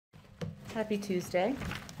Happy Tuesday.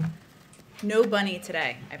 No bunny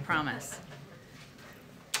today, I promise.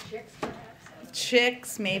 Chicks, perhaps?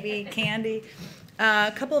 Chicks, maybe, candy.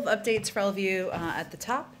 A couple of updates for all of you at the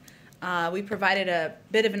top. We provided a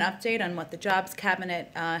bit of an update on what the Jobs Cabinet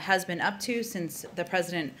has been up to since the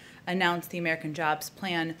President announced the American Jobs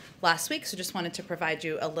Plan last week, so just wanted to provide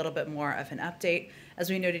you a little bit more of an update. As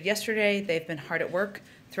we noted yesterday, they've been hard at work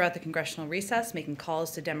throughout the congressional recess, making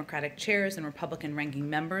calls to Democratic chairs and Republican ranking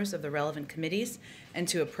members of the relevant committees and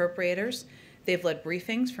to appropriators. They've led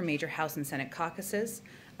briefings for major House and Senate caucuses.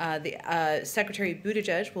 Secretary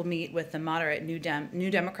Buttigieg will meet with the moderate New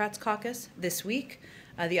Democrats caucus this week.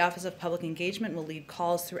 The Office of Public Engagement will lead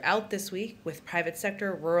calls throughout this week with private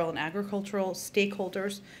sector, rural and agricultural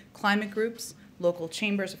stakeholders, climate groups, local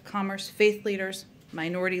chambers of commerce, faith leaders,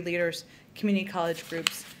 minority leaders, community college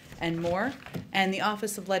groups, and more. And the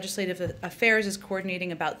Office of Legislative Affairs is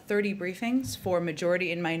coordinating about 30 briefings for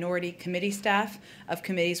majority and minority committee staff of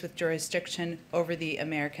committees with jurisdiction over the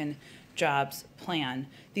American Jobs Plan.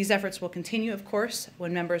 These efforts will continue, of course,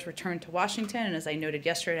 when members return to Washington, and as I noted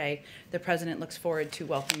yesterday, the President looks forward to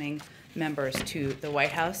welcoming members to the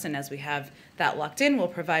White House, and as we have that locked in, we'll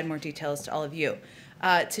provide more details to all of you.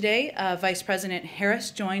 Today, Vice President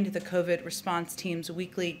Harris joined the COVID response team's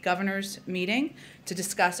weekly governors meeting to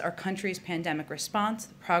discuss our country's pandemic response,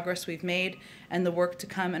 the progress we've made, and the work to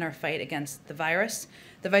come in our fight against the virus.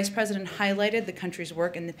 The Vice President highlighted the country's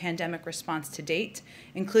work in the pandemic response to date,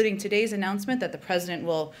 including today's announcement that the President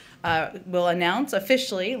will announce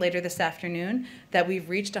officially later this afternoon that we've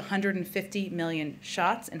reached 150 million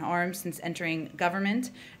shots in arms since entering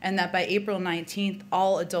government, and that by April 19th,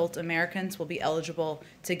 all adult Americans will be eligible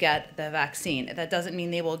to get the vaccine. That doesn't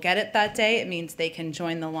mean they will get it that day. It means they can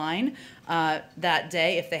join the line that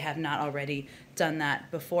day if they have not already done that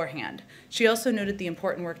beforehand. She also noted the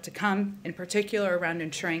important work to come, in particular around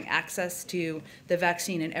ensuring access to the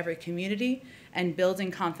vaccine in every community and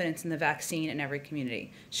building confidence in the vaccine in every community.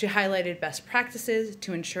 She highlighted best practices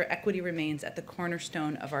to ensure equity remains at the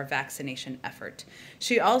cornerstone of our vaccination effort.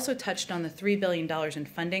 She also touched on the $3 billion in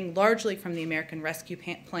funding, largely from the American Rescue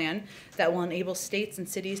Plan, that will enable states and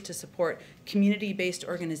cities to support community-based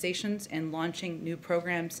organizations in launching new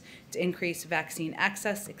programs to increase vaccine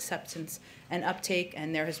access, acceptance, and uptake.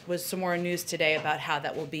 And there was some more news today about how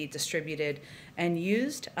that will be distributed and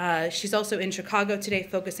used. She's also in Chicago today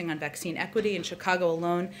focusing on vaccine equity. In Chicago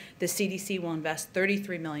alone, the CDC will invest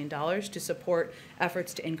 $33 million to support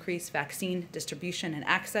efforts to increase vaccine distribution and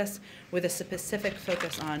access with a specific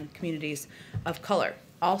focus on communities of color.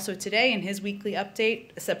 Also today, in his weekly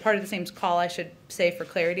update, it's a part of the same call, I should say for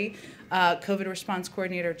clarity, COVID response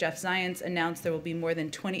coordinator Jeff Zients announced there will be more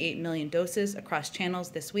than 28 million doses across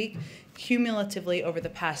channels this week. Cumulatively, over the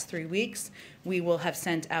past 3 weeks, we will have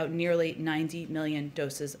sent out nearly 90 million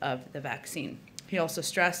doses of the vaccine. He also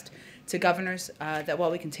stressed to governors that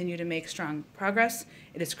while we continue to make strong progress,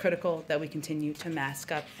 it is critical that we continue to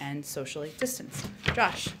mask up and socially distance.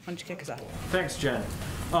 Josh, why don't you kick us off? Thanks, Jen.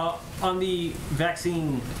 On the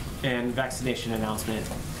vaccine and vaccination announcement,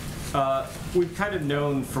 we've kind of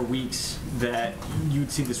known for weeks that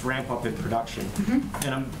you'd see this ramp up in production. Mm-hmm.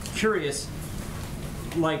 And I'm curious,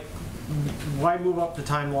 like, why move up the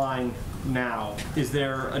timeline now? Is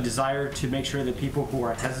there a desire to make sure that people who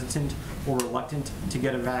are hesitant or reluctant to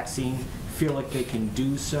get a vaccine feel like they can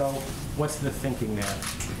do so? What's the thinking there?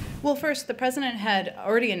 Well, first, the President had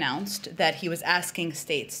already announced that he was asking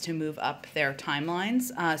states to move up their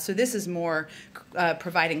timelines. So this is more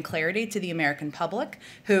providing clarity to the American public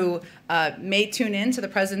who may tune in to the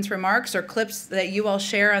President's remarks or clips that you all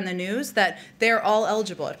share on the news, that they're all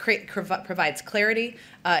eligible. It provides clarity,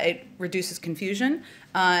 it reduces confusion,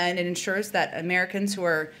 and it ensures that Americans who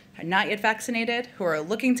are not yet vaccinated, who are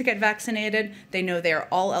looking to get vaccinated, they know they are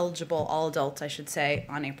all eligible, all adults, I should say,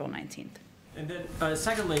 on April 19th. And then,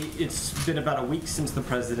 secondly, it's been about a week since the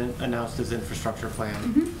President announced his infrastructure plan.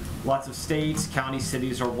 Mm-hmm. Lots of states, counties,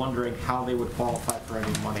 cities are wondering how they would qualify for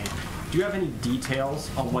any money. Do you have any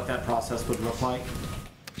details on what that process would look like?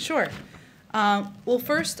 Sure. Well,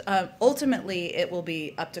 first, ultimately, it will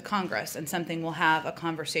be up to Congress and something we'll have a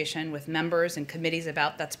conversation with members and committees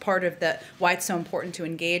about. That's part of why it's so important to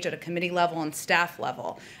engage at a committee level and staff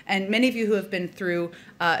level. And many of you who have been through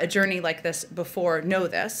a journey like this before know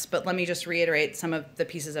this, but let me just reiterate some of the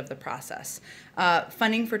pieces of the process.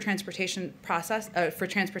 Funding for transportation projects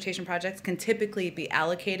can typically be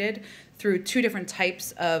allocated through two different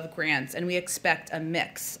types of grants, and we expect a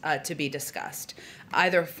mix to be discussed,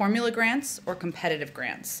 either formula grants or competitive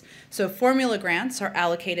grants. So formula grants are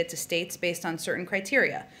allocated to states based on certain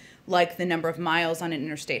criteria. like the number of miles on an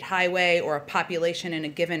interstate highway or a population in a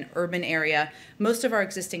given urban area, most of our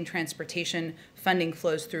existing transportation funding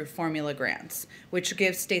flows through formula grants, which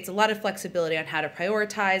gives states a lot of flexibility on how to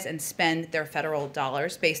prioritize and spend their federal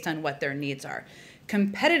dollars based on what their needs are.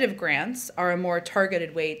 Competitive grants are a more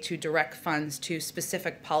targeted way to direct funds to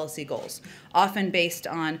specific policy goals, often based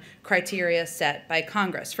on criteria set by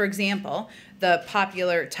Congress. For example, the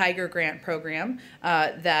popular Tiger Grant program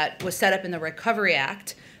that was set up in the Recovery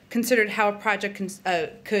Act considered how a project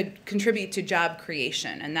could contribute to job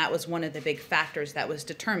creation, and that was one of the big factors that was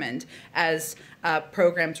determined as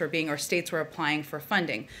programs were being, or states were applying for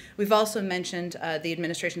funding. We've also mentioned the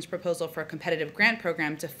administration's proposal for a competitive grant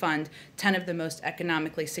program to fund 10 of the most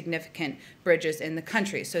economically significant bridges in the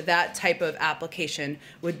country. So that type of application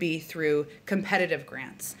would be through competitive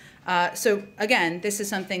grants. So again, this is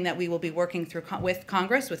something that we will be working through with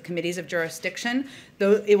Congress, with committees of jurisdiction.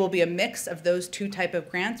 Though it will be a mix of those two type of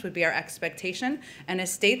grants would be our expectation. And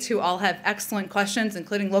as states who all have excellent questions,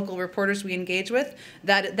 including local reporters we engage with,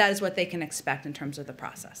 that is what they can expect in terms of the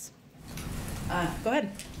process. Go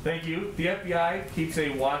ahead. Thank you. The FBI keeps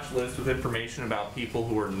a watch list with information about people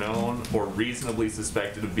who are known or reasonably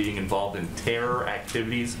suspected of being involved in terror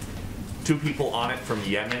activities. 2 people on it from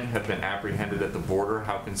Yemen have been apprehended at the border.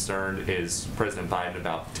 How concerned is President Biden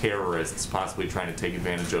about terrorists possibly trying to take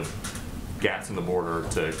advantage of gaps in the border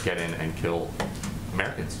to get in and kill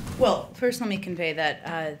Americans? Well, first let me convey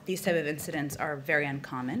that these type of incidents are very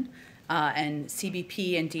uncommon, and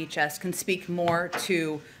CBP and DHS can speak more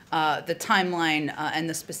to the timeline and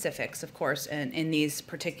the specifics, of course, in these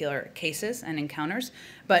particular cases and encounters.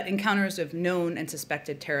 But encounters of known and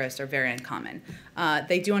suspected terrorists are very uncommon.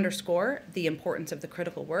 They do underscore the importance of the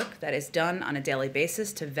critical work that is done on a daily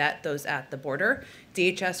basis to vet those at the border.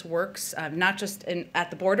 DHS works not just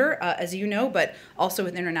at the border, as you know, but also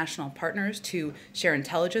with international partners to share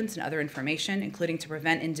intelligence and other information, including to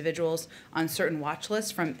prevent individuals on certain watch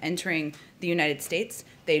lists from entering the United States.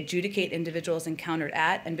 They adjudicate individuals encountered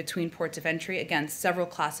at and between ports of entry against several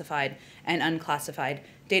classified and unclassified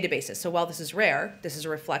databases. So while this is rare, this is a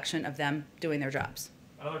reflection of them doing their jobs.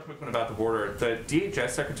 Another quick one about the border. The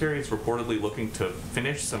DHS secretary is reportedly looking to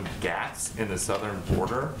finish some gaps in the southern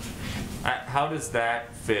border. How does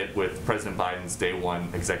that fit with President Biden's day one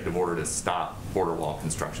executive order to stop border wall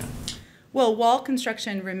construction? Well, wall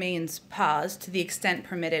construction remains paused to the extent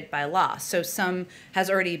permitted by law. So some has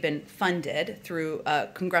already been funded through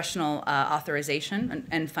congressional authorization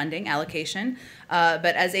and funding allocation.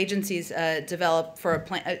 But as agencies develop for a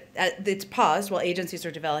plan, it's paused while agencies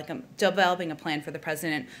are developing a plan for the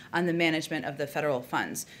president on the management of the federal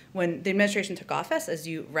funds. When the administration took office, as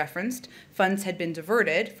you referenced, funds had been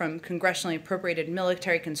diverted from congressionally appropriated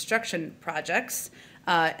military construction projects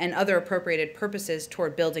and other appropriated purposes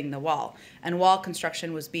toward building the wall. And wall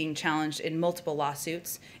construction was being challenged in multiple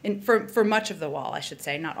lawsuits, for much of the wall, I should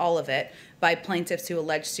say, not all of it, by plaintiffs who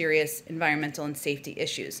allege serious environmental and safety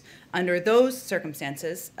issues. Under those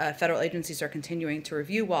circumstances, federal agencies are continuing to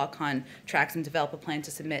review wall contracts and develop a plan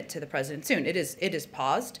to submit to the president soon. It is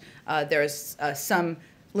paused. There is some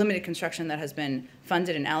limited construction that has been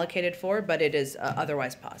funded and allocated for, but it is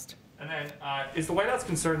otherwise paused. And then, is the White House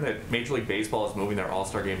concerned that Major League Baseball is moving their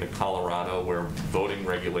All-Star game to Colorado, where voting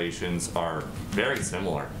regulations are very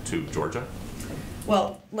similar to Georgia?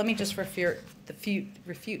 Well, let me just refute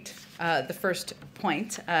the first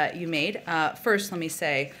point you made. First, let me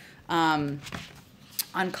say, on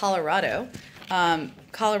Colorado,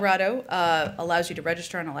 Colorado allows you to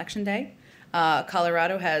register on Election Day.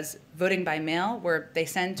 Colorado has voting by mail, where they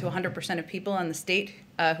send to 100% of people in the state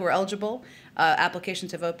who are eligible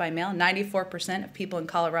applications to vote by mail. 94% of people in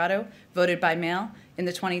Colorado voted by mail in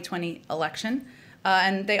the 2020 election.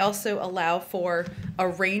 And they also allow for a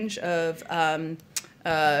range of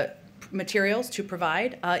materials to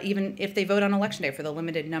provide, even if they vote on Election Day, for the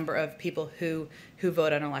limited number of people who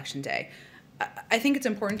vote on Election Day. I think it's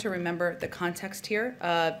important to remember the context here.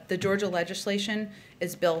 The Georgia legislation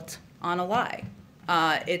is built on a lie.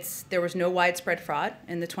 There was no widespread fraud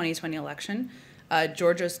in the 2020 election.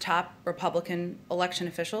 Georgia's top Republican election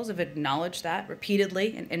officials have acknowledged that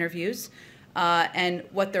repeatedly in interviews. And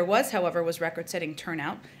what there was, however, was record-setting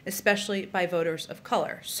turnout, especially by voters of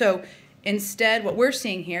color. So instead, what we're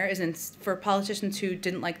seeing here is for politicians who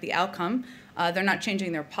didn't like the outcome, they're not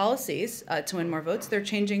changing their policies to win more votes. They're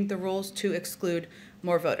changing the rules to exclude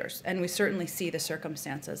more voters. And we certainly see the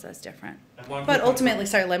circumstances as different. But ultimately,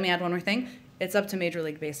 sorry, let me add one more thing. It's up to Major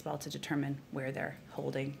League Baseball to determine where they're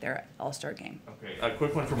holding their All-Star game. Okay, a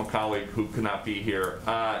quick one from a colleague who could not be here.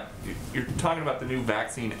 You're talking about the new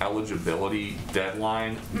vaccine eligibility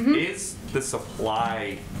deadline. Mm-hmm. Is the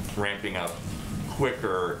supply ramping up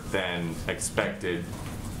quicker than expected?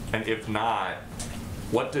 And if not,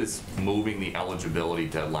 what does moving the eligibility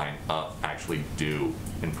deadline up actually do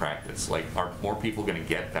in practice? Like, are more people going to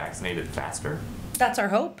get vaccinated faster? That's our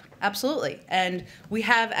hope, absolutely. And we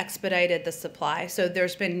have expedited the supply. So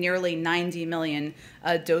there's been nearly 90 million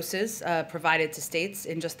doses provided to states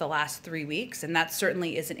in just the last 3 weeks. And that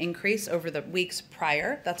certainly is an increase over the weeks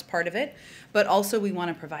prior. That's part of it. But also we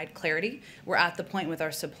want to provide clarity. We're at the point with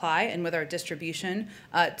our supply and with our distribution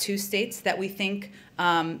to states that we think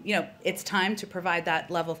it's time to provide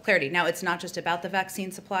that level of clarity. Now, it's not just about the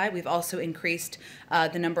vaccine supply. We've also increased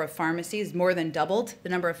the number of pharmacies, more than doubled the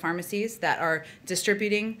number of pharmacies that are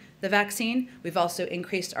distributing the vaccine. We've also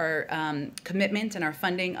increased our commitment and our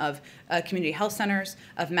funding of community health centers,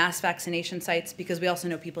 of mass vaccination sites, because we also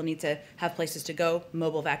know people need to have places to go,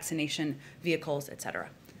 mobile vaccination vehicles, et cetera.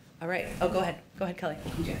 All right. Oh, go ahead. Go ahead, Kelly.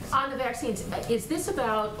 On the vaccines, is this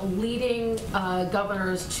about leading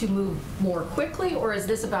governors to move more quickly, or is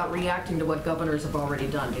this about reacting to what governors have already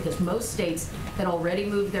done? Because most states had already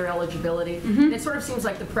moved their eligibility. And it sort of seems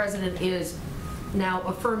like the president is now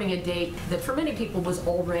affirming a date that for many people was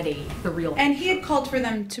already the real And he had called for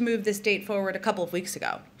them to move this date forward a couple of weeks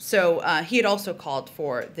ago. So he had also called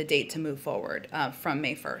for the date to move forward from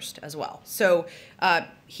May 1st as well. So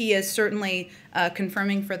he is certainly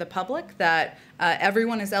confirming for the public that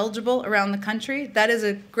everyone is eligible around the country. That is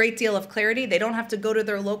a great deal of clarity. They don't have to go to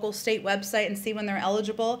their local state website and see when they're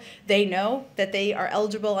eligible. They know that they are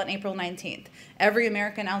eligible on April 19th. Every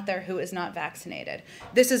American out there who is not vaccinated.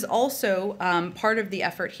 This is also part of the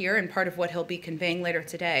effort here, and part of what he'll be conveying later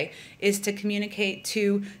today is to communicate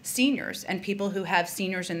to seniors and people who have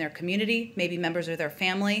seniors in their community, maybe members of their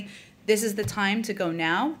family. This is the time to go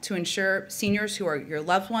now to ensure seniors who are your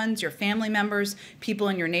loved ones, your family members, people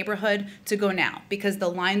in your neighborhood, to go now, because the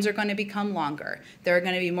lines are going to become longer. There are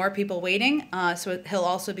going to be more people waiting, so he'll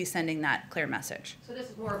also be sending that clear message. So this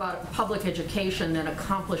is more about public education than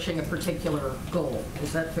accomplishing a particular goal.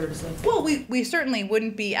 Is that fair to say? Well, we certainly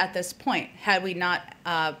wouldn't be at this point had we not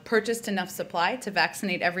purchased enough supply to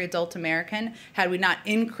vaccinate every adult American, had we not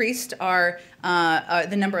increased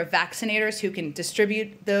the number of vaccinators who can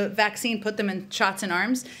distribute the vaccine, put them in shots in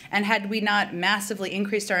arms, and had we not massively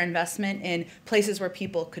increased our investment in places where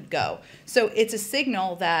people could go. So it's a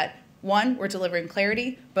signal that, one, we're delivering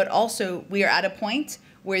clarity, but also we are at a point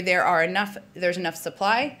where there's enough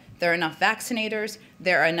supply, there are enough vaccinators,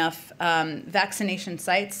 there are enough vaccination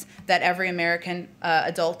sites that every American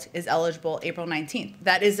adult is eligible April 19th.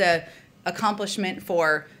 That is an accomplishment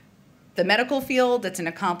for the medical field. It's an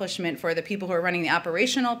accomplishment for the people who are running the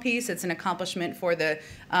operational piece. It's an accomplishment for the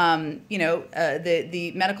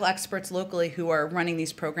medical experts locally who are running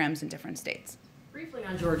these programs in different states. Briefly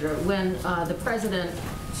on Georgia, when the president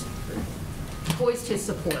voiced his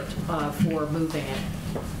support for moving it,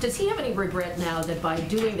 does he have any regret now that by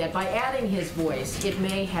doing that, by adding his voice, it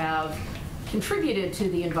may have contributed to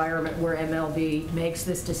the environment where MLB makes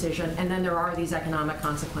this decision, and then there are these economic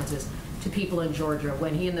consequences to people in Georgia?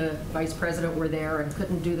 When he and the vice president were there and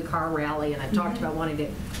couldn't do the car rally, and I talked about wanting to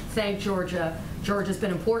thank Georgia. Georgia's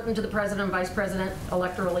been important to the president and vice president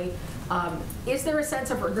electorally. Is there a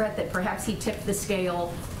sense of regret that perhaps he tipped the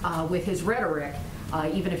scale with his rhetoric,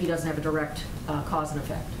 even if he doesn't have a direct cause and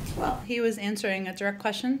effect? Well, he was answering a direct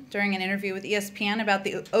question during an interview with ESPN about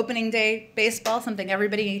the opening day baseball, something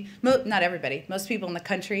not everybody, most people in the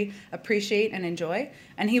country appreciate and enjoy.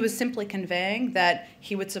 And he was simply conveying that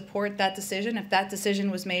he would support that decision if that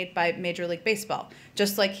decision was made by Major League Baseball,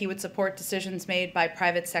 just like he would support decisions made by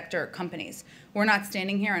private sector companies. We're not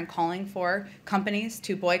standing here and calling for companies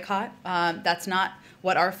to boycott. That's not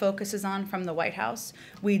what our focus is on from the White House.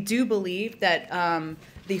 We do believe that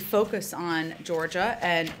the focus on Georgia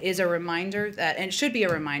and is a reminder that, and it should be a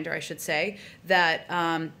reminder, I should say,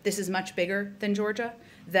 that this is much bigger than Georgia,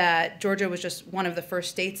 that Georgia was just one of the first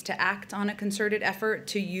states to act on a concerted effort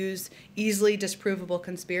to use easily disprovable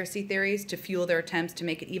conspiracy theories to fuel their attempts to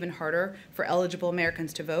make it even harder for eligible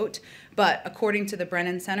Americans to vote. But according to the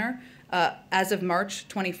Brennan Center, as of March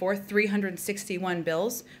 24th, 361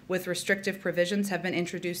 bills with restrictive provisions have been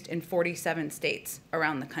introduced in 47 states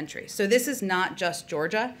around the country. So this is not just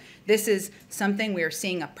Georgia. This is something we are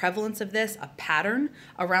seeing a prevalence of this, a pattern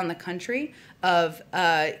around the country of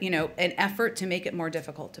an effort to make it more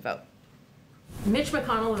difficult to vote. Mitch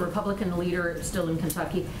McConnell, the Republican leader still in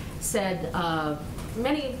Kentucky, said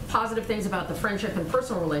many positive things about the friendship and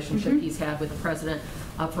personal relationship he's had with the president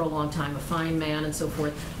for a long time, a fine man and so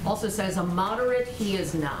forth. Also says a moderate he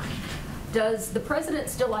is not. Does the president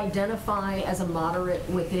still identify as a moderate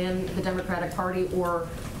within the Democratic Party, or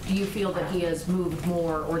do you feel that he has moved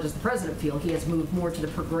more, or does the president feel he has moved more to the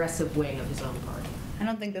progressive wing of his own party? I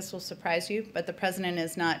don't think this will surprise you, but the president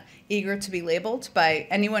is not eager to be labeled by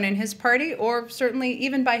anyone in his party or certainly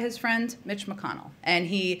even by his friend Mitch McConnell. And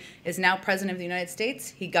he is now president of the United States.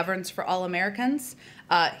 He governs for all Americans.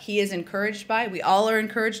 He is encouraged by, we all are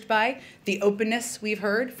encouraged by, the openness we've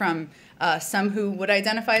heard from some who would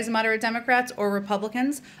identify as moderate Democrats or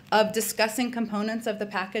Republicans of discussing components of the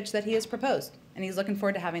package that he has proposed. And he's looking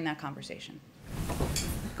forward to having that conversation.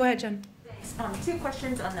 Go ahead, Jen. Thanks. 2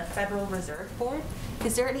 questions on the Federal Reserve Board.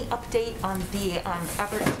 Is there any update on the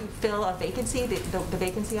effort to fill a vacancy, the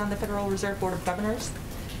vacancy on the Federal Reserve Board of Governors?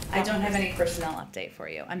 I don't have any personnel update for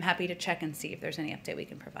you. I'm happy to check and see if there's any update we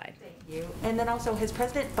can provide. Thank you. And then also, has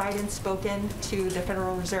President Biden spoken to the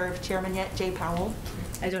Federal Reserve Chairman yet, Jay Powell?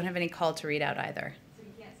 I don't have any call to read out either. So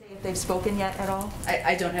you can't say if they've spoken yet at all?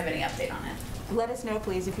 I don't have any update on it. Let us know,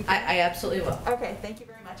 please, if you can. I absolutely will. Okay, thank you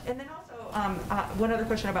very much. And then also, one other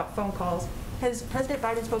question about phone calls. Has President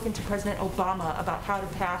Biden spoken to President Obama about how to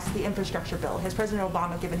pass the infrastructure bill? Has President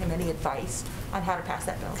Obama given him any advice on how to pass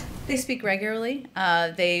that bill? They speak regularly.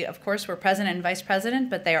 They, of course, were president and vice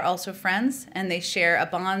president, but they are also friends, and they share a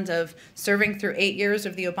bond of serving through 8 years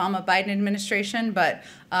of the Obama-Biden administration, but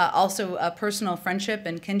also a personal friendship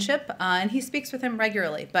and kinship. And he speaks with him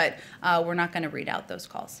regularly, but we're not going to read out those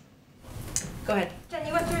calls. Go ahead. Jen,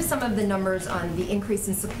 you went through some of the numbers on the increase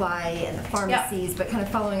in supply and the pharmacies, but kind of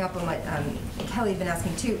following up on what Kelly had been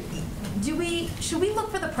asking too, should we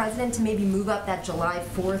look for the president to maybe move up that July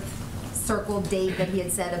 4th circle date that he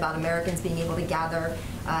had said about Americans being able to gather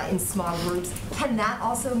in small groups? Can that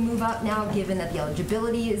also move up now, given that the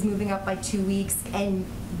eligibility is moving up by 2 weeks and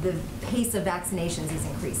the pace of vaccinations is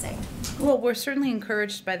increasing? Well, we're certainly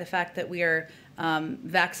encouraged by the fact that we are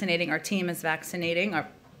vaccinating, our team is vaccinating, our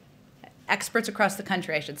experts across the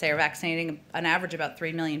country, I should say, are vaccinating on average about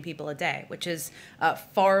 3 million people a day, which is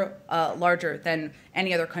far larger than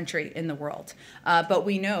any other country in the world. But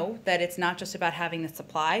we know that it's not just about having the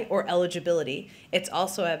supply or eligibility. It's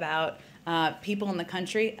also about people in the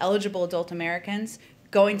country, eligible adult Americans,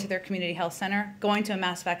 going to their community health center, going to a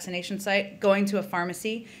mass vaccination site, going to a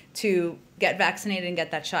pharmacy to get vaccinated and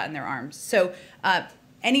get that shot in their arms. So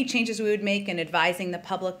any changes we would make in advising the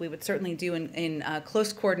public, we would certainly do in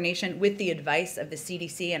close coordination with the advice of the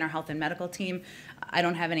CDC and our health and medical team. I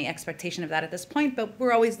don't have any expectation of that at this point, but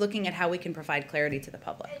we're always looking at how we can provide clarity to the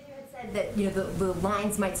public. And you had said that the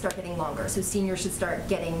lines might start getting longer, so seniors should start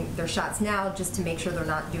getting their shots now just to make sure they're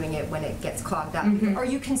not doing it when it gets clogged up. Mm-hmm. Are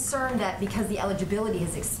you concerned that because the eligibility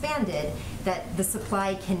has expanded, that the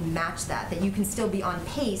supply can match that you can still be on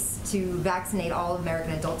pace to vaccinate all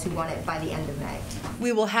American adults who want it by the end of May?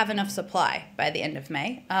 We will have enough supply by the end of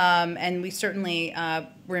May, and we certainly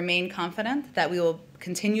remain confident that we will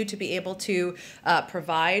continue to be able to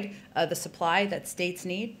provide the supply that states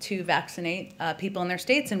need to vaccinate people in their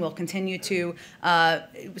states, and we'll continue to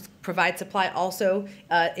provide supply also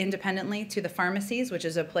independently to the pharmacies, which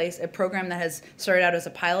is a program that has started out as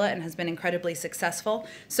a pilot and has been incredibly successful.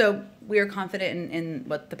 So we are confident in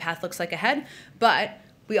what the path looks like ahead, but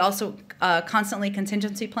we also constantly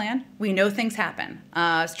contingency plan. We know things happen.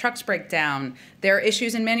 Trucks break down. There are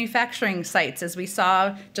issues in manufacturing sites, as we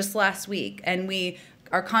saw just last week, and we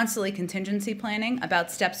are constantly contingency planning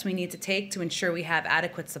about steps we need to take to ensure we have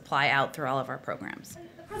adequate supply out through all of our programs.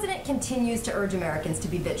 The president continues to urge Americans to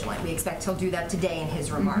be vigilant. We expect he'll do that today in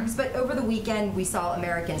his remarks. But over the weekend, we saw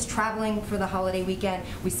Americans traveling for the holiday weekend.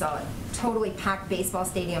 We saw a totally packed baseball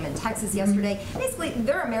stadium in Texas yesterday. Basically,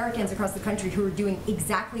 there are Americans across the country who are doing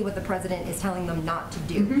exactly what the president is telling them not to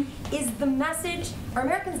do. Is the message, are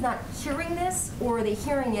Americans not hearing this, or are they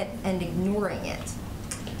hearing it and ignoring it?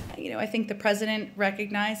 You know, I think the president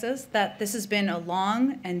recognizes that this has been a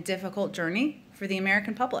long and difficult journey for the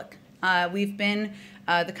American public.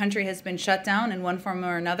 The country has been shut down in one form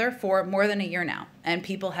or another for more than a year now, and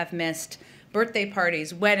people have missed birthday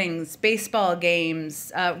parties, weddings, baseball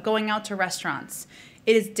games, going out to restaurants.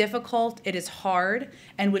 It is difficult, it is hard,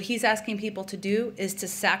 and what he's asking people to do is to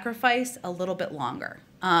sacrifice a little bit longer.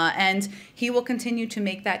 And he will continue to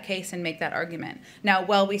make that case and make that argument. Now,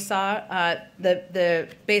 while we saw the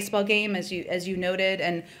baseball game, as you noted,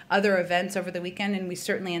 and other events over the weekend, and we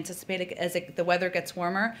certainly anticipate as the weather gets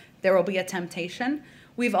warmer, there will be a temptation.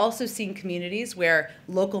 We've also seen communities where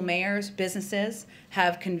local mayors, businesses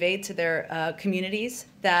have conveyed to their communities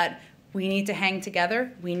that we need to hang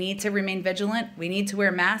together, we need to remain vigilant, we need to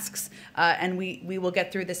wear masks, and we will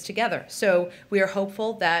get through this together. So we are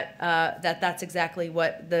hopeful that that's exactly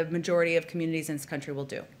what the majority of communities in this country will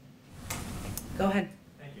do. Go ahead.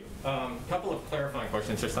 Thank you. Couple of clarifying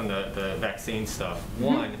questions just on the vaccine stuff.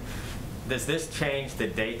 One, does this change the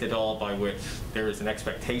date at all by which there is an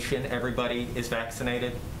expectation everybody is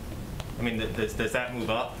vaccinated? I mean, does that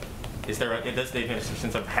move up? Does the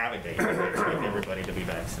administration sort of have a date where they expect everybody to be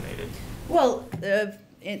vaccinated? Well,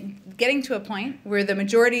 getting to a point where the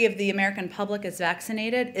majority of the American public is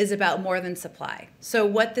vaccinated is about more than supply. So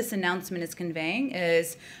what this announcement is conveying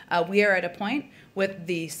is we are at a point with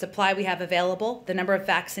the supply we have available, the number of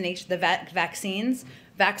vaccines,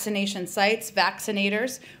 vaccination sites,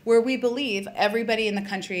 vaccinators, where we believe everybody in the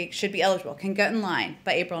country should be eligible, can get in line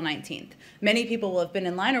by April 19th. Many people will have been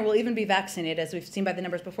in line or will even be vaccinated, as we've seen by the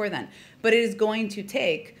numbers before then. But it is going to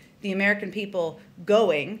take the American people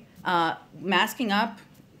going, masking up,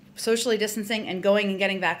 socially distancing, and going and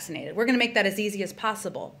getting vaccinated. We're going to make that as easy as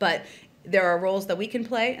possible, but there are roles that we can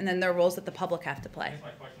play, and then there are roles that the public have to play. My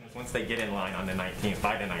question is, once they get in line on the 19th,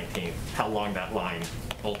 by the 19th, how long that line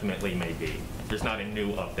ultimately may be? There's not a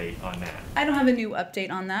new update on that. I don't have a new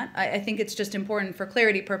update on that. I think it's just important for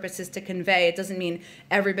clarity purposes to convey. It doesn't mean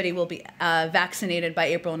everybody will be vaccinated by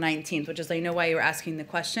April 19th, which is, I know why you were asking the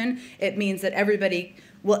question. It means that everybody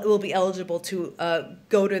will be eligible to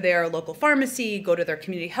go to their local pharmacy, go to their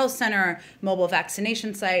community health center, mobile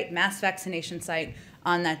vaccination site, mass vaccination site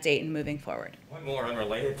on that date and moving forward. One more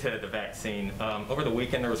unrelated to the vaccine. Over the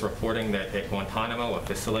weekend, there was reporting that at Guantanamo, a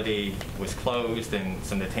facility was closed and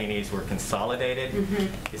some detainees were consolidated.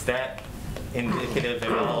 Mm-hmm. Is that indicative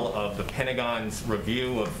at all of the Pentagon's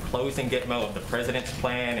review of closing Gitmo, of the president's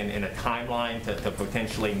plan and a timeline to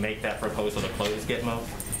potentially make that proposal to close Gitmo?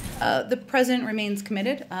 The president remains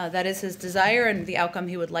committed. That is his desire and the outcome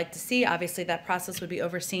he would like to see. Obviously, that process would be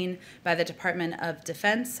overseen by the Department of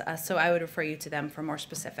Defense, so I would refer you to them for more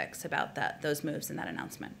specifics about those moves in that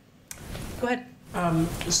announcement. Go ahead.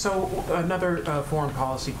 So another foreign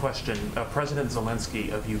policy question. President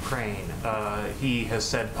Zelensky of Ukraine, he has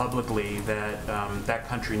said publicly that that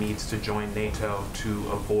country needs to join NATO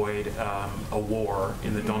to avoid a war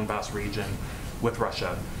in the Donbass region with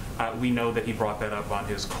Russia. We know that he brought that up on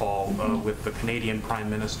his call with the Canadian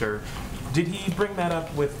Prime Minister. Did he bring that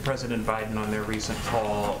up with President Biden on their recent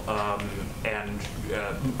call? And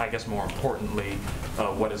I guess more importantly,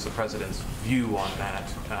 what is the president's view on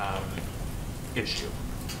that issue?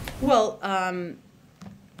 Well,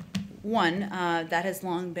 one, that has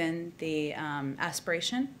long been the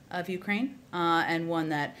aspiration of Ukraine, and one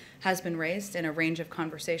that has been raised in a range of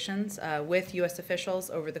conversations with U.S.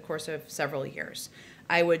 officials over the course of several years.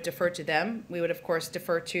 I would defer to them. We would, of course,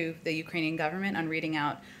 defer to the Ukrainian government on reading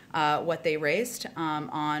out what they raised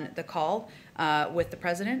on the call with the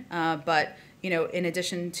president. But in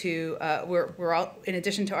addition to in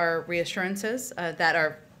addition to our reassurances that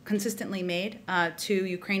are consistently made to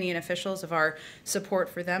Ukrainian officials of our support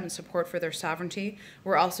for them and support for their sovereignty,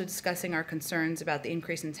 we're also discussing our concerns about the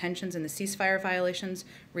increase in tensions and the ceasefire violations,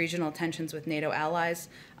 regional tensions with NATO allies,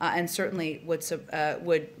 and certainly would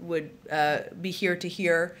be here to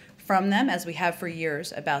hear from them, as we have for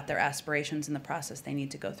years, about their aspirations and the process they need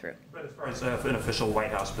to go through. But as far as an official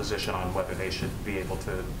White House position on whether they should be able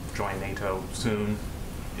to join NATO soon,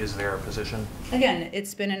 is there a position? Again,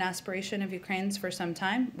 it's been an aspiration of Ukraine's for some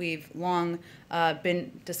time. We've long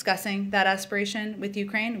been discussing that aspiration with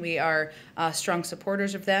Ukraine. We are strong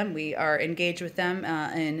supporters of them. We are engaged with them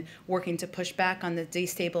in working to push back on the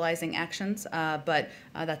destabilizing actions. But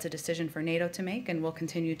that's a decision for NATO to make, and we'll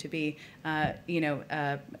continue to be,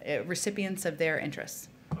 recipients of their interests.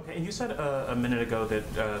 Okay, and you said a minute ago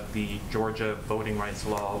that the Georgia voting rights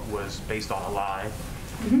law was based on a lie.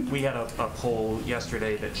 Mm-hmm. We had a poll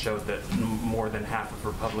yesterday that showed that more than half of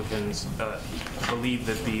Republicans believe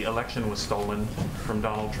that the election was stolen from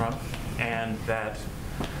Donald Trump, and that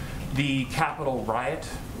the Capitol riot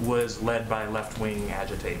was led by left-wing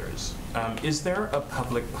agitators. Is there a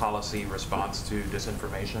public policy response to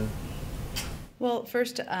disinformation? Well,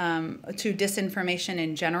 first, to disinformation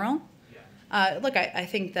in general. Look, I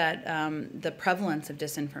think that the prevalence of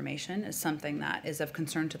disinformation is something that is of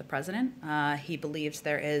concern to the president. He believes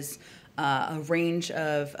there is a range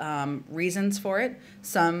of reasons for it.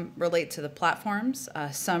 Some relate to the platforms.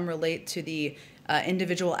 Some relate to the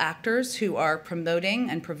individual actors who are promoting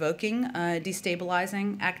and provoking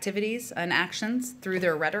destabilizing activities and actions through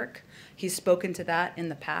their rhetoric. He's spoken to that in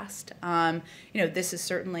the past. This is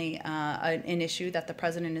certainly an issue that the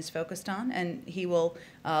president is focused on, and he will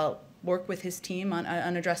work with his team on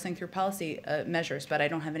addressing through policy measures, but I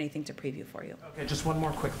don't have anything to preview for you. Okay, just one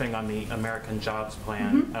more quick thing on the American Jobs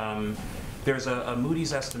Plan. Mm-hmm. There's a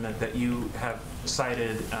Moody's estimate that you have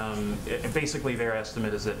cited. Basically, their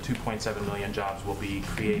estimate is that 2.7 million jobs will be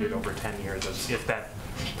created over 10 years if that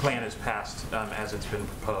plan is passed as it's been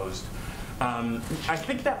proposed. I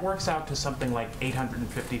think that works out to something like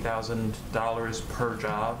 $850,000 per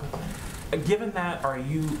job. Given that, are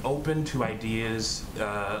you open to ideas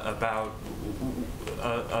about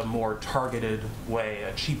a more targeted way,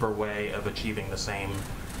 a cheaper way of achieving the same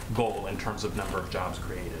goal in terms of number of jobs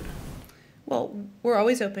created? Well, we're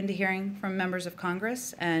always open to hearing from members of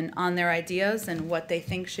Congress and on their ideas and what they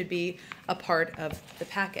think should be a part of the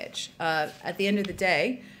package. At the end of the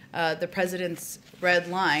day, the president's red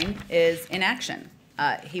line is inaction.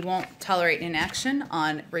 He won't tolerate inaction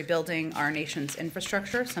on rebuilding our nation's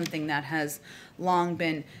infrastructure, something that has long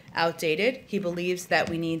been outdated. He believes that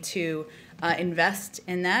we need to invest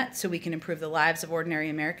in that so we can improve the lives of ordinary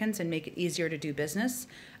Americans and make it easier to do business.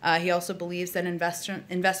 He also believes that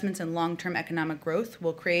investments in long-term economic growth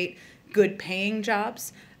will create good-paying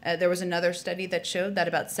jobs. There was another study that showed that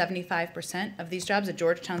about 75% of these jobs, a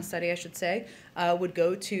Georgetown study I should say, would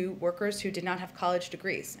go to workers who did not have college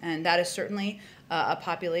degrees. And that is certainly a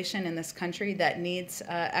population in this country that needs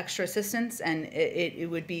extra assistance, and it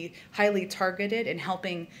would be highly targeted in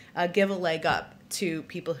helping give a leg up to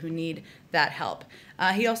people who need that help.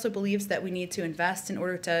 He also believes that we need to invest in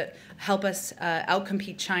order to help us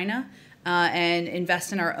outcompete China and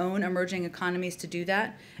invest in our own emerging economies to do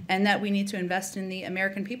that, and that we need to invest in the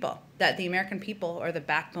American people, that the American people are the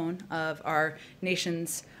backbone of our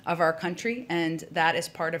nation's, of our country, and that is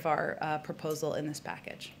part of our proposal in this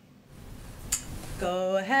package.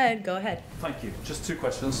 Go ahead, go ahead. Thank you. Just two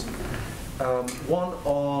questions. One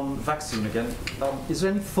on vaccine again. Is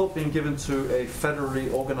there any thought being given to a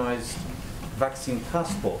federally organized vaccine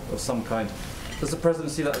passport of some kind? Does the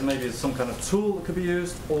President see that maybe as some kind of tool that could be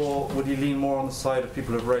used, or would he lean more on the side of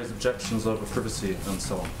people who have raised objections over privacy and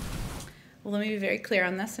so on? Well, let me be very clear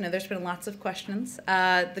on this. I know there's been lots of questions.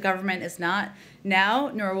 The government is not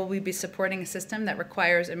now, nor will we be supporting a system that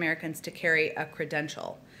requires Americans to carry a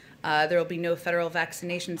credential. There will be no federal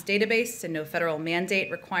vaccinations database and no federal mandate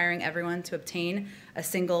requiring everyone to obtain a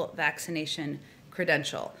single vaccination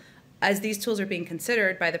credential. As these tools are being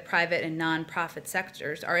considered by the private and nonprofit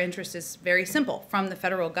sectors, our interest is very simple from the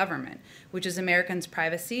federal government, which is Americans'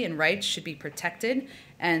 privacy and rights should be protected,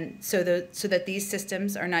 and so that these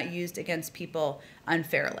systems are not used against people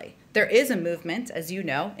unfairly. There is a movement, as you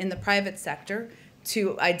know, in the private sector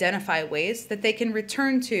to identify ways that they can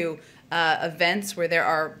return to events where there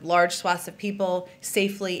are large swaths of people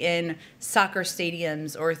safely in soccer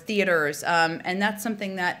stadiums or theaters, and that's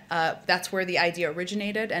something that that's where the idea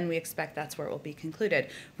originated, and we expect that's where it will be concluded.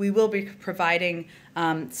 We will be providing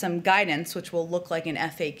some guidance, which will look like an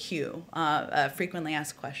FAQ, a frequently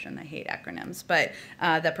asked question. I hate acronyms, but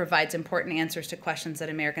that provides important answers to questions that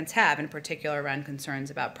Americans have, in particular around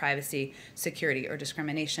concerns about privacy, security, or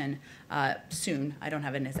discrimination soon. I don't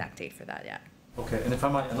have an exact date for that yet. Okay, and if I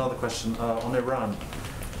might, another question on Iran.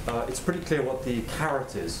 It's pretty clear what the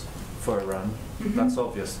carrot is for Iran. Mm-hmm. That's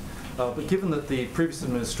obvious. But given that the previous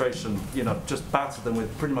administration, just battered them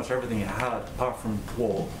with pretty much everything it had, apart from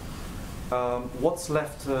war, what's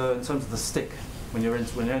left in terms of the stick when you're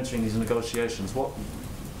entering these negotiations? What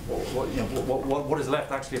is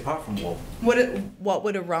left actually apart from war? What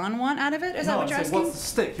would Iran want out of it? Is that what you're asking? What's the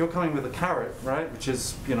stick? You're coming with a carrot, right? Which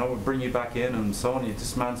is, we'll bring you back in and so on. You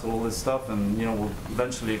dismantle all this stuff, and we'll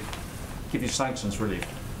eventually give you sanctions relief.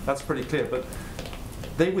 That's pretty clear. But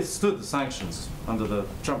they withstood the sanctions under the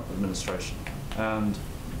Trump administration, and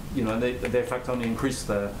they in fact only increased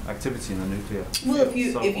their activity in the nuclear Well,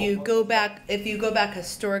 field. if you go back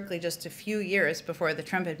historically just a few years before the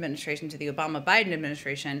Trump administration to the Obama-Biden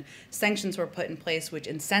administration, sanctions were put in place which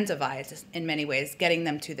incentivized, in many ways, getting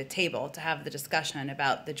them to the table to have the discussion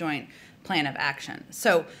about the joint plan of action.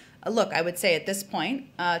 So, look, I would say at this point,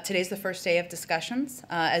 today's the first day of discussions.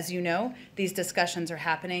 As you know, these discussions are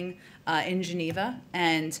happening in Geneva,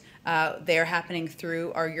 and they are happening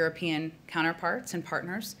through our European counterparts and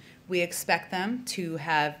partners. We expect them to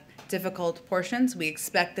have difficult portions. We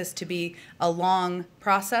expect this to be a long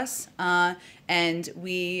process, and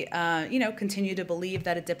we, continue to believe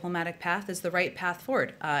that a diplomatic path is the right path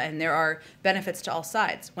forward, and there are benefits to all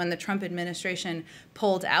sides. When the Trump administration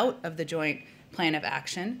pulled out of the joint plan of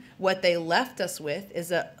action, what they left us with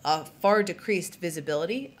is a far decreased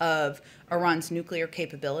visibility of Iran's nuclear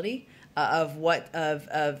capability, of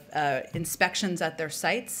inspections at their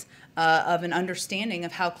sites, of an understanding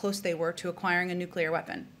of how close they were to acquiring a nuclear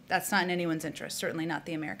weapon. That's not in anyone's interest, certainly not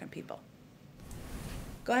the American people.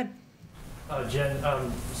 Go ahead. Jen,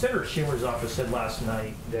 Senator Schumer's office said last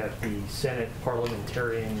night that the Senate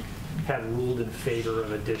parliamentarian had ruled in favor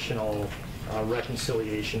of additional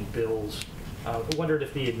reconciliation bills. I wondered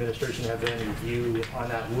if the administration had any view on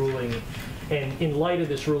that ruling. And in light of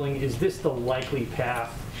this ruling, is this the likely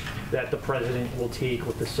path that the president will take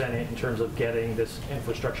with the Senate in terms of getting this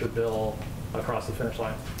infrastructure bill across the finish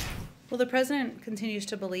line? Well, the president continues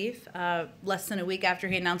to believe, less than a week after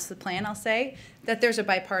he announced the plan, I'll say, that there's a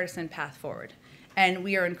bipartisan path forward. And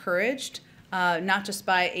we are encouraged, not just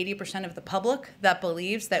by 80% of the public that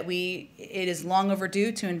believes that it is long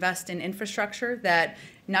overdue to invest in infrastructure, that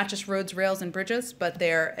not just roads, rails, and bridges, but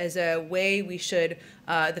there is a way we should,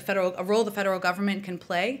 a role the federal government can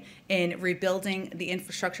play in rebuilding the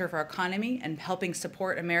infrastructure of our economy and helping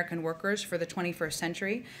support American workers for the 21st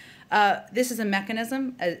century. This is a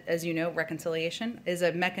mechanism, as you know, reconciliation is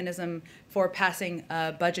a mechanism for passing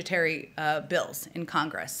budgetary bills in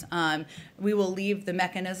Congress. We will leave the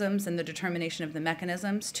mechanisms and the determination of the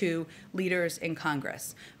mechanisms to leaders in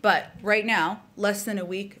Congress. But right now, less than a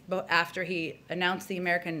week after he announced the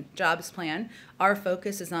American Jobs Plan, our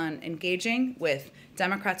focus is on engaging with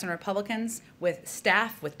Democrats and Republicans, with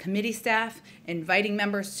staff, with committee staff, inviting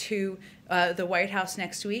members to the White House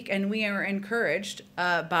next week, and we are encouraged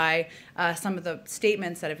by some of the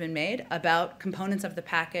statements that have been made about components of the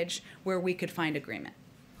package where we could find agreement.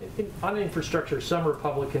 On infrastructure, some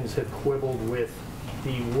Republicans have quibbled with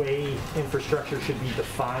the way infrastructure should be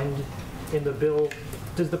defined in the bill.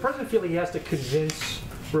 Does the president feel he has to convince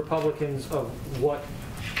Republicans of what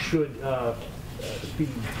should be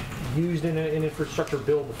used in an infrastructure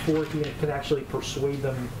bill before he can actually persuade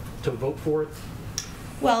them to vote for it?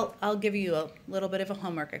 Well, I'll give you a little bit of a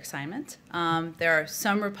homework assignment. There are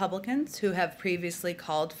some Republicans who have previously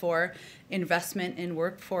called for investment in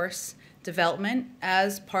workforce development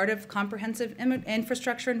as part of comprehensive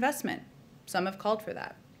infrastructure investment. Some have called for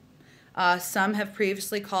that. Some have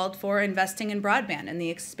previously called for investing in broadband and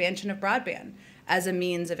the expansion of broadband as a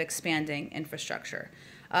means of expanding infrastructure.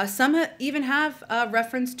 Some even have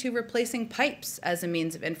reference to replacing pipes as a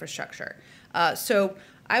means of infrastructure. So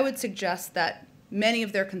I would suggest that many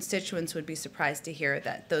of their constituents would be surprised to hear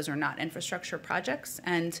that those are not infrastructure projects,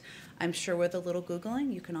 and I'm sure with a little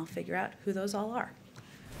Googling, you can all figure out who those all are.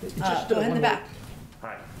 Go ahead in the back.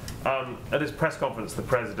 Hi. At his press conference, the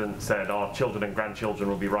president said our children and grandchildren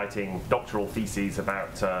will be writing doctoral theses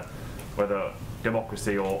about whether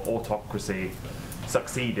democracy or autocracy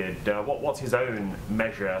succeeded. What's his own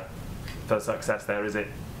measure for success there? Is it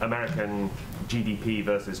American GDP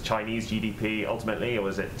versus Chinese GDP ultimately, or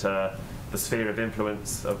is it the sphere of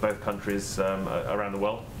influence of both countries around the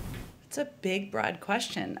world? It's a big, broad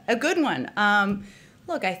question. A good one.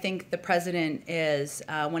 Look, I think the president is,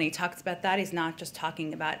 when he talks about that, he's not just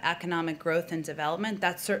talking about economic growth and development.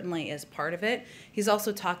 That certainly is part of it. He's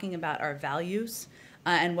also talking about our values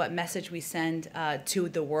and what message we send to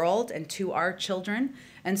the world and to our children.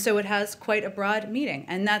 And so it has quite a broad meaning.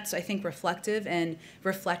 And that's, I think, reflected,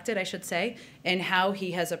 I should say, in how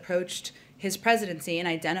he has approached his presidency and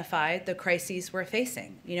identified the crises we're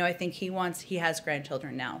facing. You know, I think he has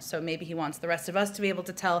grandchildren now, so maybe he wants the rest of us to be able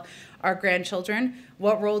to tell our grandchildren,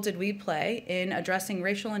 what role did we play in addressing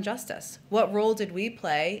racial injustice? What role did we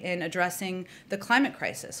play in addressing the climate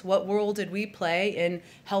crisis? What role did we play in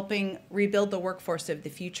helping rebuild the workforce of the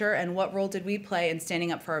future? And what role did we play in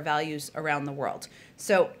standing up for our values around the world?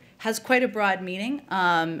 So has quite a broad meaning,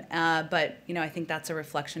 but you know, I think that's a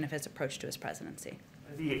reflection of his approach to his presidency.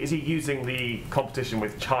 Is he using the competition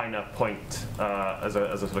with China point as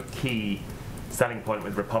a sort of key selling point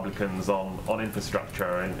with Republicans on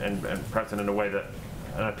infrastructure and perhaps in a way that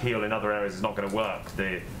an appeal in other areas is not going to work?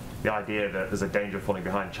 The idea that there's a danger of falling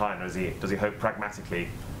behind China, does he hope pragmatically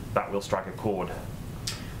that will strike a chord?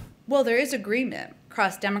 Well, there is agreement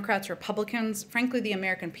across Democrats, Republicans, frankly, the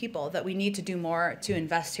American people, that we need to do more to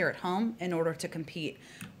invest here at home in order to compete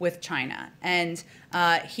with China. And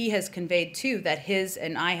he has conveyed, too, that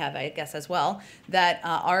and I have, I guess, as well, that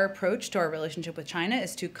our approach to our relationship with China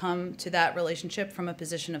is to come to that relationship from a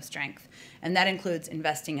position of strength. And that includes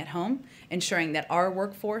investing at home, ensuring that our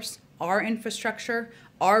workforce, our infrastructure,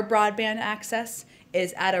 our broadband access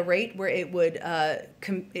is at a rate where it would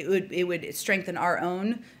strengthen our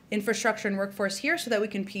own infrastructure and workforce here so that we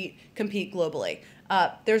can compete globally.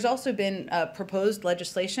 There's also been proposed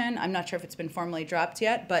legislation, I'm not sure if it's been formally dropped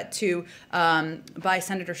yet, but by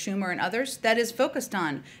Senator Schumer and others, that is focused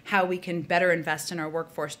on how we can better invest in our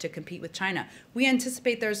workforce to compete with China. We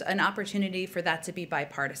anticipate there's an opportunity for that to be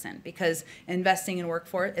bipartisan, because investing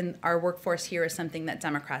in our workforce here is something that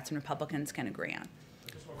Democrats and Republicans can agree on.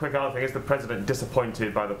 Quick other thing, is the president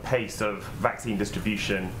disappointed by the pace of vaccine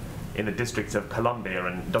distribution in the District of Columbia,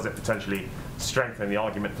 and does it potentially strengthen the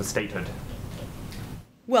argument for statehood?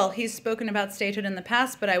 Well, he's spoken about statehood in the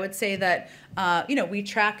past, but I would say that, we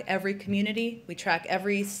track every community, we track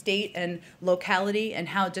every state and locality and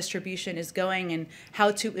how distribution is going and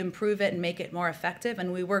how to improve it and make it more effective.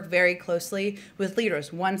 And we work very closely with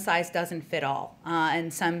leaders. One size doesn't fit all. In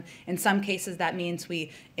some cases, that means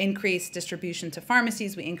we increase distribution to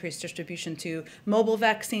pharmacies, we increase distribution to mobile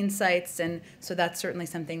vaccine sites. And so that's certainly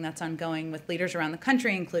something that's ongoing with leaders around the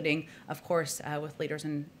country, including, of course, with leaders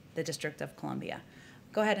in the District of Columbia.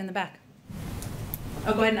 Go ahead in the back.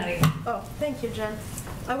 Oh, go ahead, Nadia. Oh, thank you, Jen.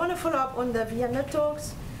 I want to follow up on the Vienna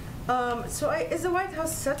talks. Is the White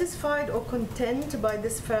House satisfied or content by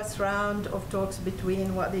this first round of talks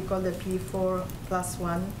between what they call the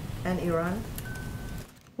P4+1 and Iran?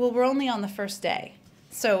 Well, we're only on the first day.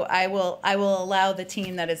 So I will allow the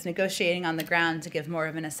team that is negotiating on the ground to give more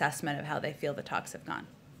of an assessment of how they feel the talks have gone.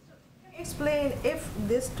 Explain if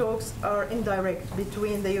these talks are indirect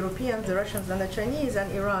between the Europeans, the Russians, and the Chinese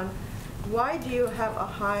and Iran. Why do you have a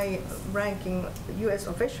high-ranking U.S.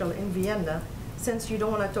 official in Vienna since you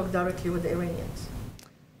don't want to talk directly with the Iranians?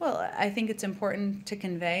 Well, I think it's important to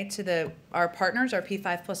convey to our partners, our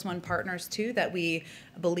P5+1 partners too, that we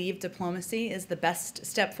believe diplomacy is the best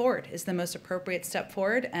step forward, is the most appropriate step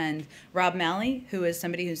forward. And Rob Malley, who is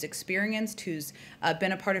somebody who's experienced, who's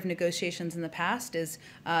been a part of negotiations in the past, is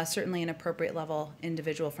certainly an appropriate level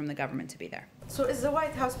individual from the government to be there. So is the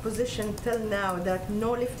White House position till now that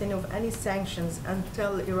no lifting of any sanctions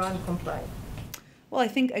until Iran complies? Well, I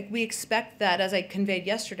think we expect that, as I conveyed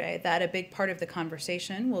yesterday, that a big part of the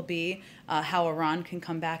conversation will be how Iran can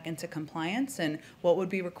come back into compliance and what would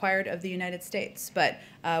be required of the United States. But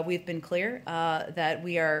we've been clear that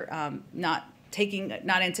we are not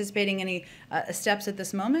anticipating any steps at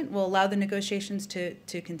this moment. We'll allow the negotiations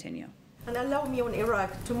to continue. And allow me on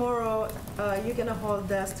Iraq. Tomorrow, you're going to hold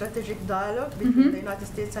a strategic dialogue between the United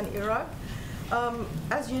States and Iraq.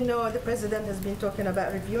 As you know, the president has been talking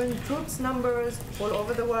about reviewing troops numbers all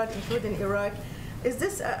over the world, including Iraq. Is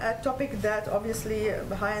this a topic that obviously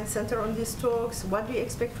high and center on these talks? What do you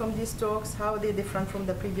expect from these talks? How are they different from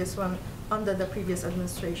the previous one under the previous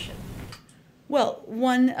administration? Well,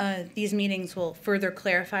 these meetings will further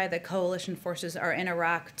clarify that coalition forces are in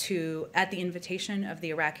Iraq at the invitation of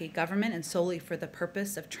the Iraqi government and solely for the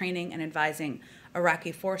purpose of training and advising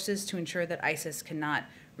Iraqi forces to ensure that ISIS cannot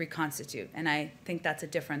reconstitute. And I think that's a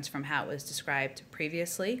difference from how it was described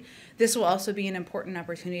previously. This will also be an important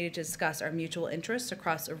opportunity to discuss our mutual interests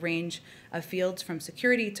across a range of fields from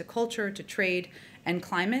security to culture to trade and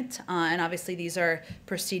climate. And obviously these are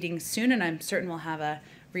proceeding soon, and I'm certain we'll have a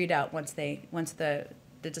readout once the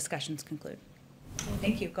discussions conclude.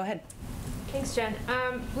 Thank you. Go ahead. Thanks, Jen.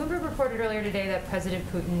 Bloomberg reported earlier today that President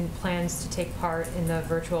Putin plans to take part in the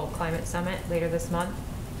virtual climate summit later this month.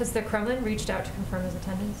 Has the Kremlin reached out to confirm his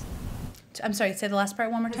attendance? I'm sorry, say the last part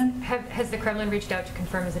one more time. Has the Kremlin reached out to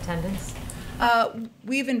confirm his attendance?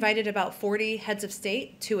 We've invited about 40 heads of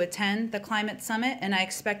state to attend the climate summit, and I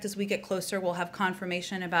expect as we get closer, we'll have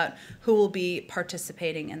confirmation about who will be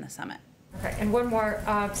participating in the summit. Okay, and one more.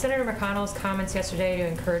 Senator McConnell's comments yesterday to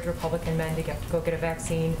encourage Republican men to go get a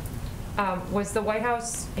vaccine. Was the White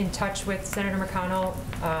House in touch with Senator McConnell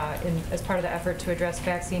as part of the effort to address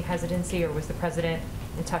vaccine hesitancy, or was the president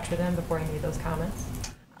in touch with him before he made those comments?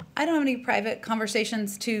 I don't have any private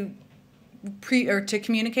conversations to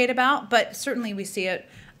communicate about, but certainly we see it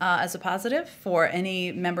as a positive for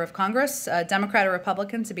any member of Congress, Democrat or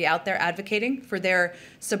Republican, to be out there advocating for their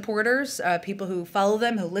supporters, people who follow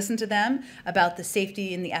them, who listen to them, about the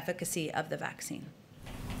safety and the efficacy of the vaccine.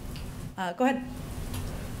 Go ahead.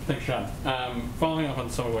 Thanks, Sean. Following up on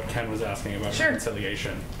some of what Ken was asking about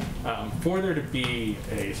reconciliation, for there to be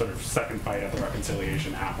a sort of second bite at the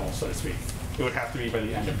reconciliation apple, so to speak, it would have to be by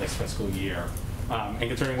the end of this fiscal year. And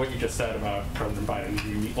considering what you just said about President Biden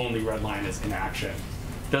being the only red line is inaction,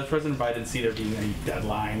 does President Biden see there being any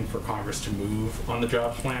deadline for Congress to move on the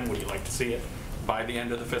jobs plan? Would you like to see it by the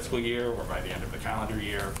end of the fiscal year or by the end of the calendar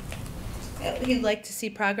year? We'd like to see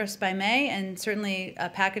progress by May and certainly a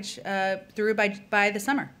package through by the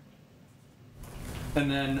summer. And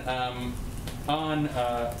then on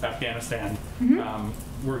Afghanistan,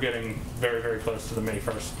 we're getting very, very close to the May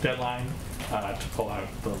 1st deadline to pull out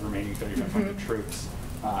the remaining 3,500 troops.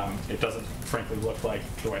 It doesn't, frankly, look like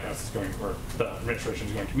the White House is going, or the administration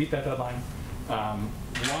is going to meet that deadline.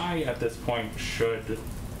 Why, at this point, should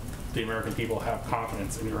the American people have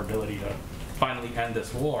confidence in your ability to finally end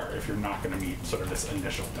this war if you're not going to meet sort of this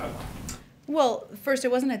initial deadline? Well, first,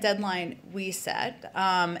 it wasn't a deadline we set,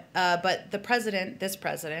 but this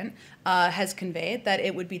president, has conveyed that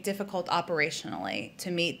it would be difficult operationally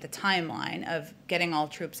to meet the timeline of getting all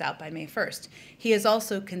troops out by May 1st. He has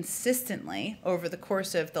also consistently, over the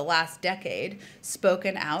course of the last decade,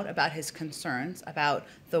 spoken out about his concerns about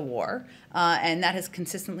the war, and that has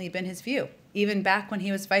consistently been his view, even back when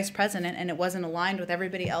he was vice president and it wasn't aligned with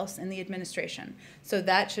everybody else in the administration. So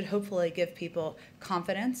that should hopefully give people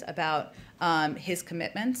confidence about his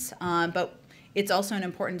commitments. But it's also an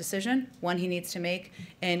important decision, one he needs to make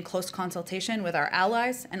in close consultation with our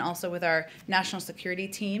allies and also with our national security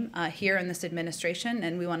team here in this administration,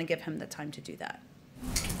 and we want to give him the time to do that.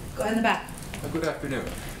 Go ahead in the back. Good afternoon.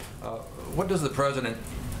 What does the president,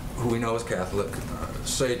 who we know is Catholic,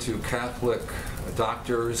 say to Catholic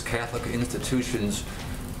doctors, Catholic institutions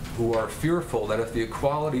who are fearful that if the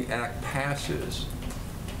Equality Act passes,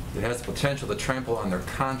 it has the potential to trample on their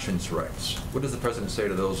conscience rights? What does the president say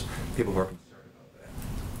to those people who are concerned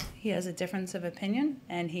about that? He has a difference of opinion,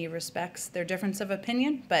 and he respects their difference of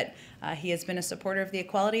opinion, but he has been a supporter of the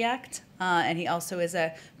Equality Act, and he also is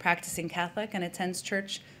a practicing Catholic and attends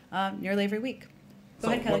church nearly every week. Go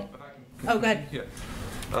ahead, Kelly. Oh, go ahead.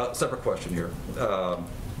 Yeah. Separate question here.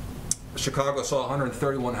 Chicago saw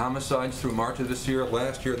 131 homicides through March of this year.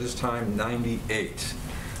 Last year, this time, 98.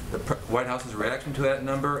 The White House's reaction to that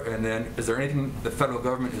number, and then is there anything the federal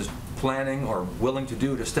government is planning or willing to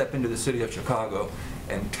do to step into the city of Chicago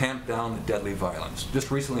and tamp down the deadly violence?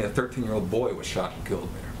 Just recently, a 13-year-old boy was shot and killed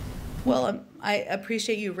there. Well, I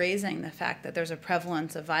appreciate you raising the fact that there's a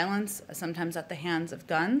prevalence of violence, sometimes at the hands of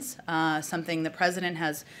guns, something the president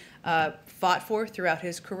has fought for throughout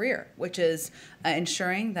his career, which is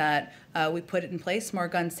ensuring that we put in place more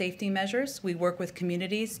gun safety measures. We work with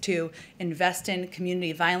communities to invest in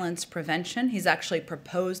community violence prevention. He's actually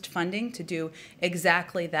proposed funding to do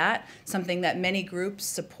exactly that, something that many groups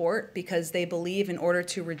support because they believe in order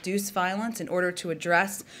to reduce violence, in order to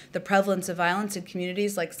address the prevalence of violence in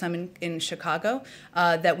communities like some in Chicago,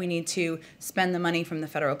 that we need to spend the money from the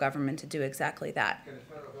federal government to do exactly that. Can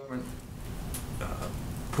the federal government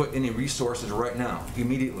put any resources right now,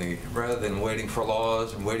 immediately, rather than waiting for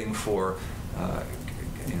laws and waiting for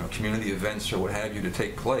community events or what have you to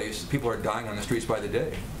take place? People are dying on the streets by the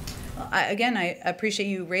day. I appreciate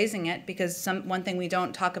you raising it because one thing we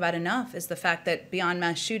don't talk about enough is the fact that beyond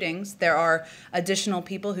mass shootings, there are additional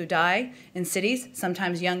people who die in cities,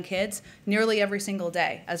 sometimes young kids, nearly every single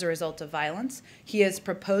day as a result of violence. He has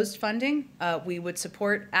proposed funding. We would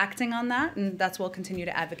support acting on that, and that's what we'll continue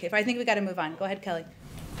to advocate for. I think we've got to move on. Go ahead, Kelly.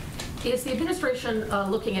 Is the administration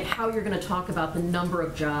looking at how you're going to talk about the number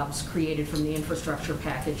of jobs created from the infrastructure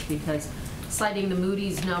package? Because citing the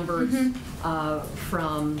Moody's numbers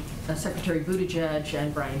from Secretary Buttigieg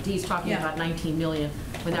and Brian Deese talking about 19 million,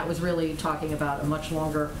 when that was really talking about a much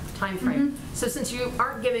longer time frame. So since you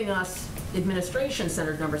aren't giving us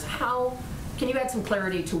administration-centered numbers, how can you add some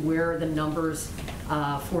clarity to where the numbers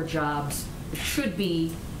for jobs should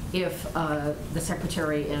be if the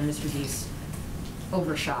Secretary and Mr. Deese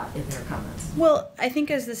overshot in their comments? Well, I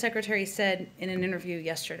think as the Secretary said in an interview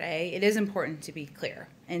yesterday, it is important to be clear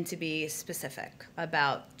and to be specific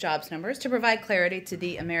about jobs numbers to provide clarity to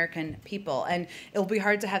the American people. And it'll be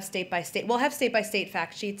hard to have state-by-state. We'll have state-by-state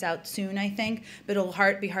fact sheets out soon, I think, but it'll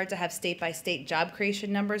be hard to have state-by-state job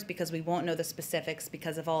creation numbers because we won't know the specifics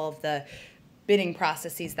because of all of the bidding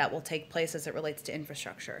processes that will take place as it relates to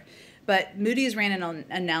infrastructure. But Moody's ran an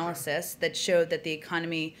analysis that showed that the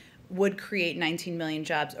economy would create 19 million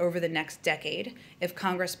jobs over the next decade if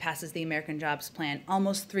Congress passes the American Jobs Plan,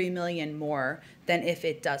 almost 3 million more than if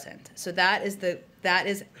it doesn't. So that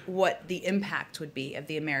is what the impact would be of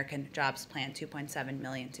the American Jobs Plan, 2.7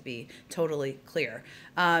 million to be totally clear.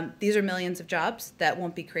 These are millions of jobs that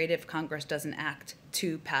won't be created if Congress doesn't act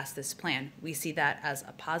to pass this plan. We see that as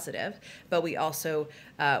a positive, but we also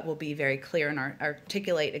will be very clear and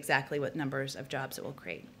articulate exactly what numbers of jobs it will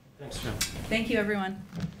create. Thanks, Jim. Thank you, everyone.